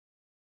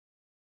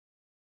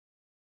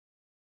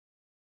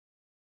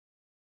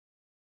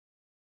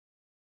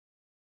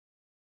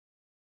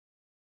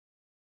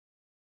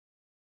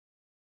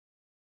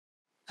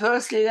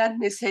Firstly, let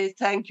me say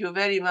thank you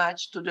very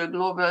much to the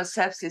Global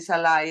Sepsis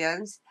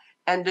Alliance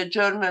and the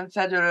German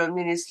Federal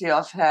Ministry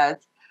of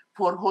Health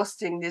for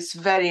hosting this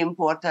very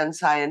important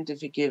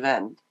scientific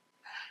event.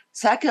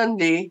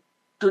 Secondly,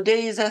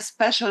 today is a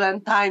special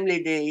and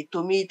timely day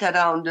to meet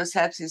around the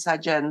sepsis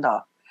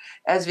agenda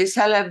as we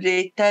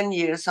celebrate 10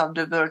 years of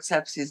the World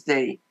Sepsis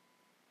Day.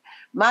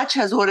 Much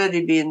has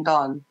already been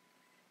done,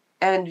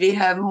 and we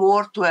have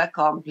more to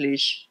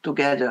accomplish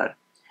together.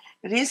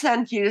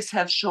 Recent years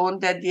have shown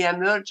that the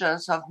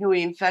emergence of new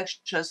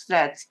infectious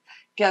threats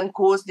can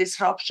cause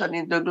disruption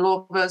in the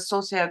global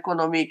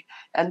socioeconomic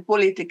and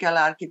political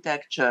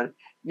architecture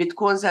with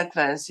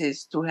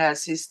consequences to health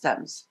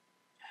systems.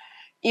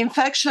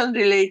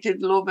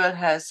 Infection-related global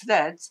health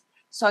threats,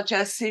 such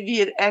as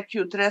severe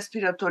acute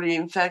respiratory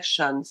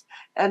infections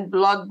and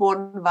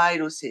blood-borne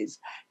viruses,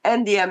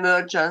 and the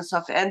emergence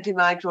of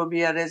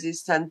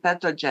antimicrobial-resistant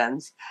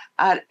pathogens,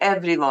 are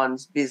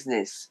everyone's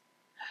business.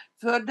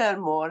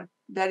 Furthermore,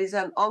 there is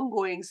an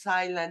ongoing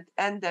silent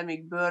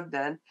endemic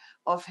burden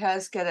of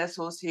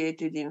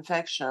healthcare-associated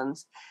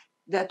infections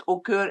that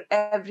occur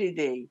every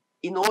day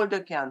in all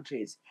the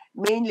countries,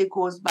 mainly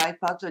caused by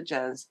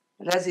pathogens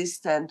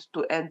resistant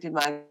to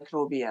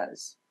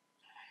antimicrobials.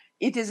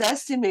 It is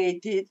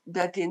estimated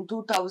that in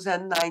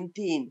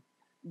 2019,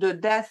 the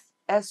deaths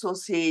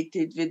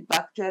associated with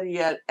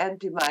bacterial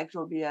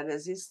antimicrobial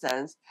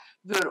resistance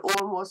were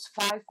almost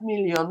 5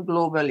 million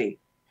globally.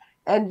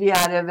 And we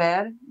are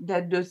aware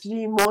that the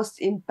three most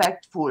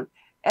impactful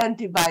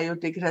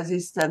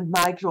antibiotic-resistant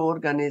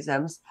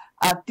microorganisms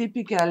are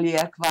typically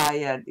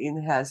acquired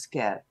in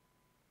healthcare.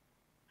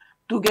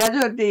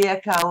 Together, they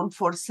account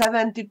for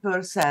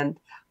 70%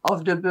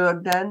 of the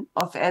burden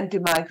of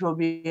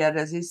antimicrobial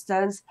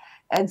resistance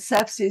and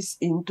sepsis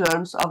in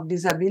terms of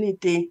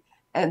disability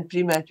and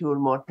premature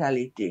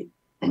mortality.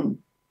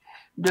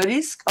 The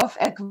risk of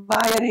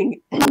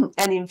acquiring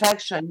an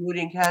infection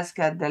during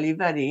healthcare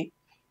delivery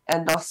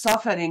and of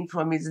suffering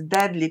from its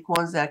deadly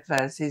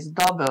consequences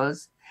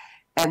doubles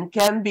and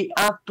can be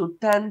up to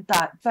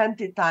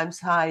 20 times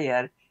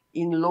higher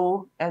in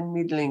low and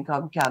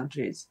middle-income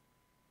countries.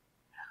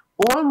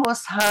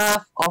 Almost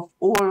half of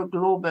all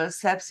global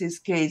sepsis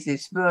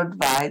cases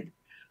worldwide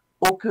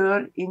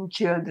occur in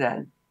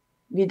children,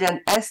 with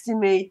an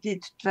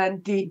estimated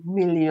 20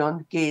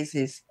 million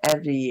cases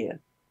every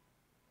year.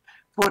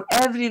 For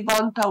every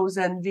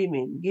 1,000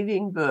 women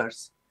giving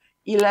birth,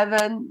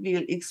 11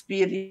 will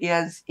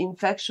experience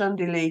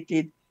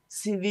infection-related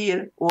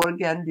severe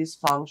organ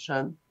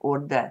dysfunction or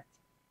death.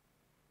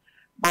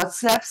 But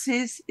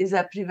sepsis is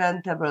a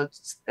preventable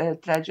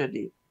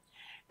tragedy,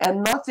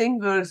 and nothing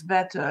works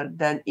better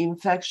than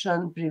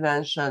infection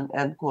prevention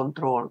and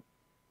control.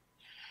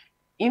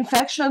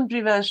 Infection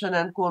prevention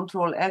and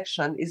control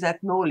action is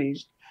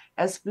acknowledged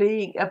as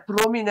playing a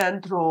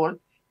prominent role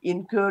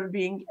in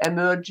curbing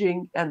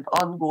emerging and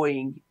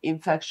ongoing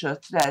infectious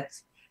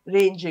threats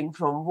ranging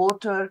from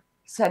water,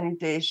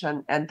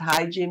 sanitation, and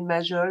hygiene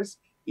measures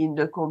in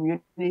the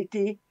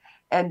community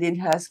and in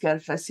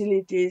healthcare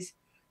facilities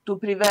to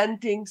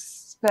preventing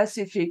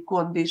specific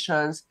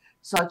conditions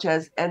such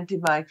as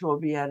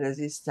antimicrobial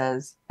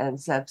resistance and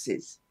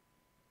sepsis.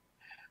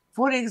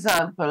 For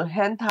example,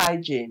 hand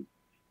hygiene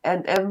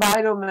and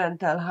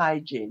environmental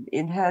hygiene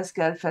in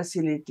healthcare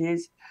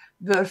facilities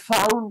were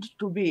found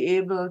to be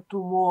able to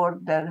more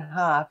than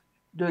halve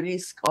the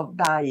risk of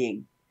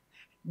dying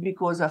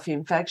because of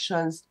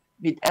infections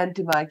with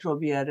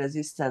antimicrobial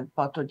resistant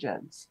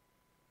pathogens.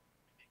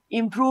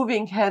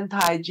 Improving hand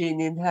hygiene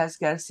in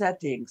healthcare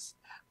settings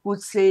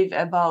could save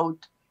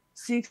about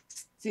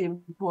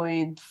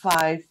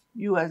 16.5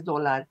 US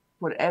dollars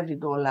for every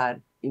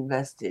dollar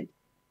invested.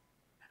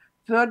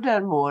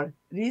 Furthermore,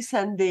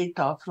 recent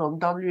data from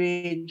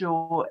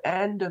WHO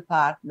and the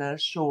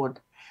partners showed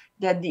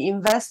that the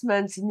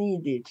investments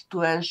needed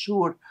to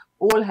ensure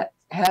all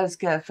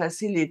healthcare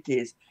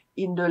facilities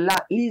in the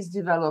least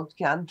developed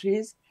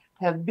countries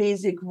have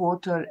basic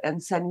water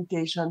and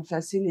sanitation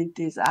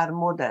facilities are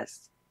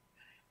modest.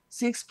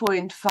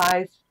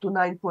 6.5 to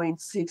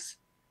 9.6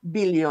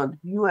 billion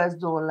US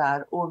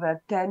dollar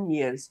over 10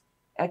 years,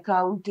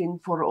 accounting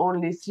for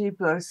only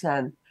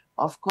 3%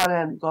 of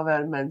current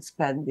government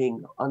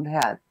spending on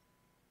health.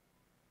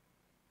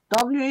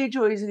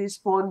 WHO is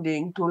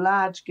responding to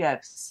large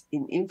gaps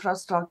in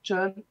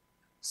infrastructure,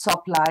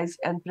 supplies,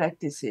 and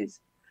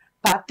practices,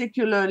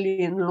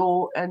 particularly in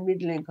low and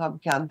middle-income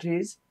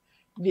countries,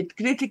 with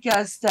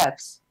critical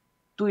steps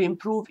to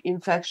improve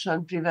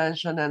infection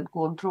prevention and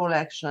control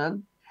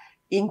action,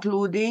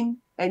 including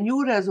a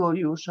new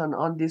resolution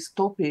on this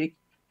topic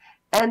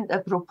and a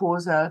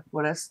proposal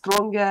for a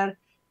stronger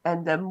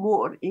and a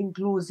more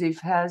inclusive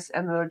health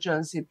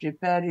emergency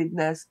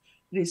preparedness,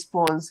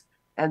 response,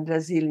 and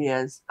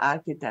resilience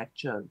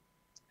architecture.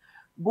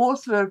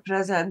 Both were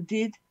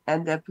presented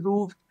and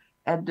approved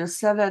at the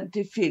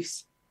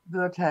 75th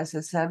World Health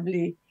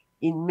Assembly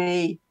in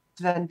May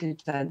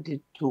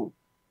 2022.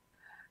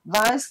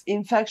 Whilst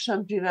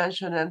infection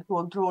prevention and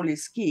control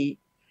is key,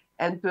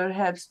 and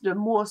perhaps the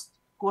most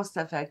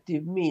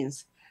cost-effective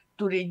means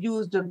to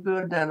reduce the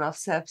burden of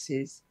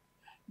sepsis,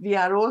 we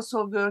are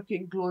also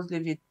working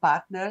closely with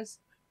partners,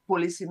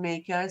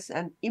 policymakers,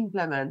 and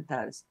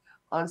implementers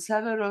on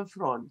several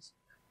fronts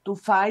to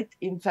fight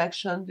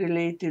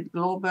infection-related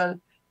global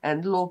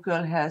and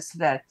local health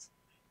threats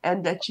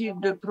and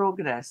achieve the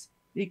progress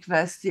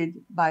requested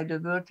by the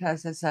World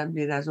Health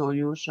Assembly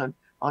resolution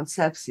on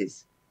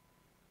sepsis.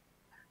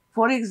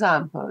 For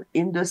example,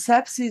 in the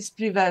sepsis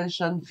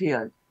prevention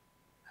field,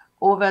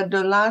 over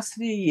the last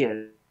 3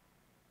 years,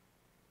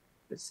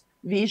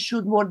 we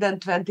issued more than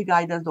 20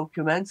 guidance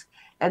documents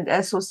and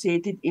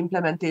associated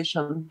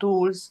implementation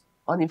tools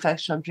on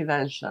infection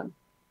prevention.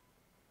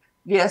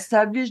 We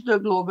established the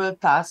Global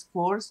Task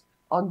Force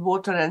on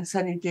Water and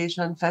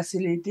Sanitation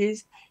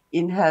Facilities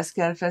in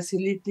healthcare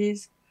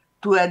facilities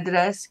to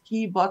address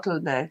key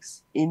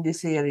bottlenecks in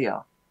this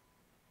area.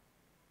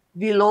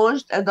 We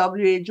launched a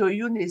WHO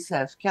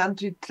UNICEF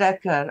country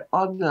tracker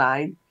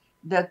online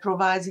that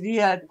provides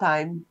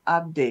real-time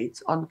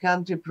updates on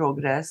country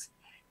progress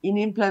in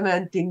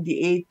implementing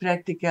the 8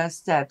 practical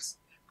steps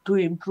to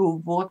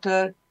improve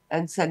water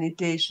and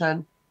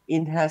sanitation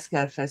in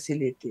healthcare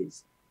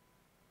facilities.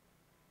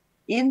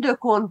 In the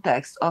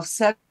context of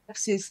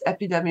sepsis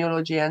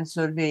epidemiology and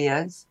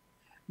surveillance,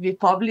 we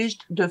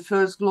published the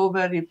first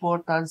global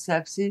report on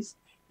sepsis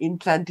in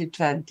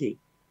 2020.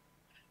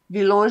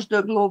 We launched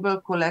a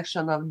global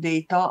collection of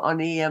data on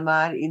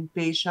AMR in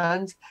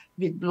patients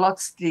with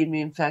bloodstream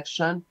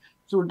infection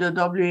through the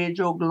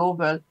WHO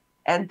Global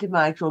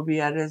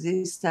Antimicrobial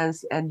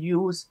Resistance and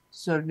Use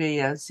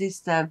Surveillance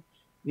System,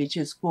 which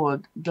is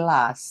called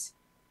GLASS.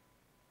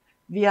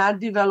 We are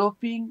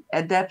developing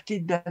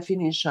adapted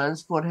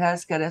definitions for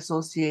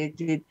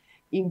healthcare-associated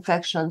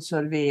infection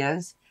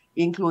surveillance,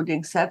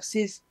 including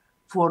sepsis,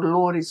 for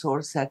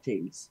low-resource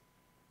settings.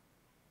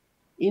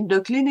 In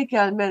the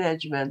clinical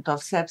management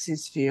of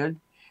sepsis field,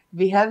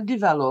 we have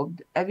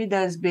developed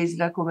evidence-based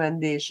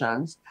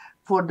recommendations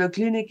for the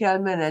clinical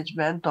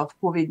management of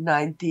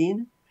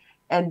COVID-19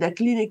 and the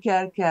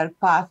clinical care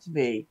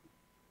pathway,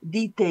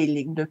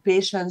 detailing the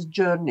patient's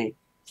journey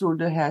through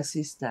the health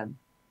system.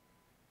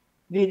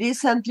 We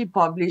recently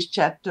published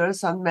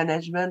chapters on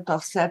management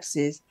of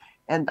sepsis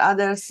and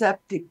other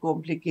septic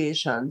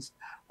complications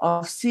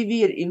of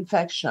severe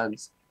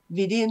infections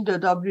within the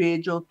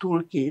WHO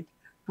toolkit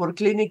for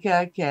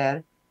clinical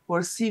care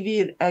for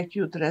severe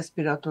acute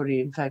respiratory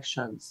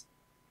infections.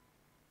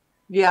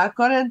 We are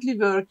currently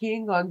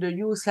working on the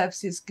new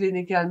sepsis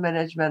clinical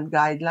management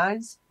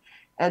guidelines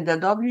and the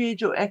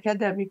WHO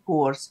academic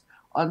course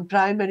on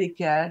primary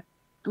care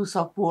to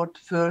support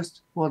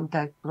first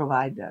contact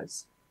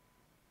providers.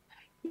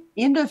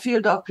 In the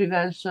field of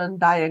prevention,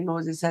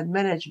 diagnosis, and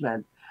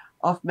management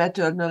of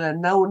maternal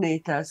and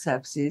neonatal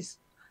sepsis,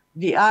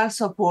 we are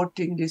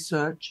supporting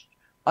research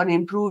on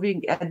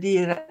improving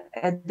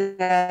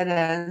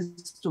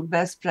adherence to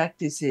best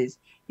practices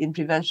in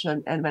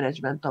prevention and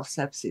management of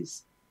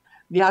sepsis.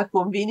 We are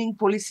convening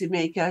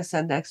policymakers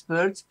and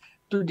experts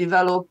to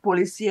develop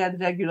policy and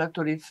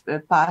regulatory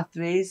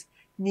pathways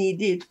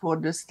needed for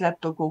the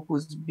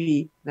Streptococcus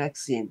B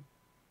vaccine.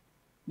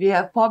 We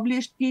have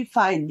published key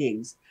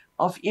findings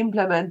of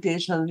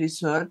implementation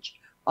research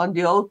on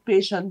the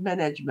outpatient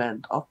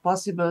management of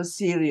possible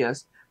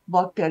serious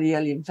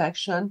bacterial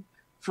infection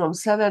from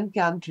 7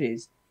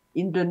 countries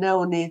in the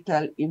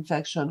neonatal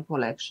infection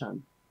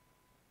collection.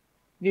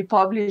 We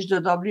published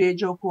the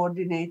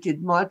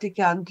WHO-coordinated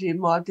multi-country,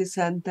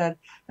 multi-center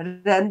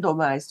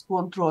randomized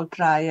control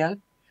trial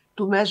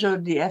to measure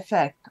the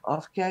effect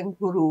of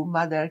kangaroo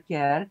mother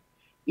care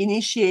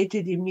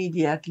initiated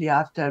immediately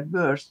after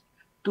birth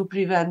to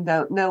prevent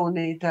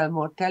neonatal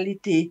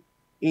mortality,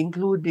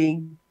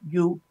 including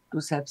due to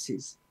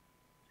sepsis.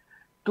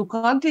 To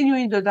continue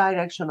in the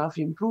direction of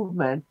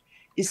improvement,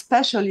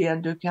 especially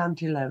at the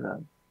country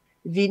level,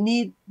 we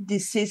need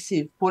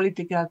decisive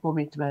political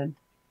commitment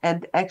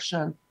and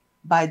action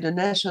by the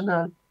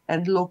national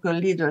and local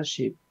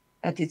leadership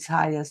at its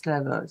highest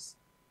levels.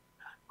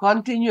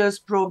 Continuous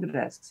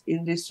progress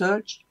in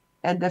research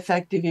and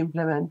effective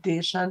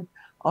implementation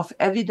of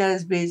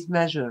evidence-based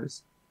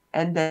measures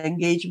and the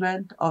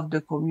engagement of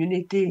the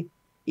community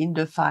in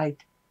the fight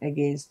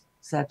against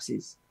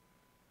sepsis.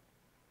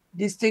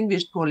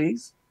 Distinguished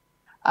colleagues,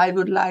 I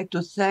would like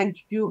to thank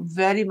you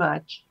very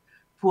much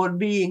for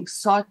being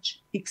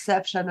such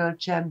exceptional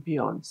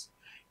champions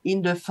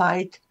in the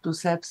fight to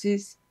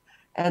sepsis,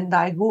 and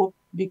I hope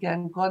we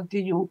can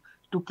continue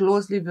to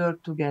closely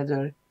work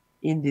together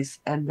in this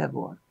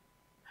endeavor.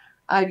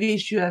 I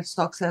wish you a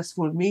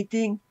successful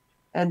meeting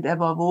and,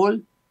 above all,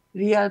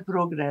 real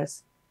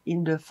progress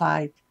in the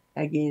fight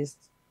against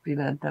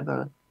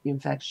preventable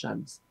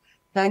infections.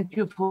 Thank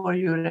you for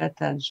your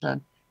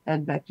attention,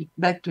 and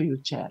back to you,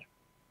 Chair.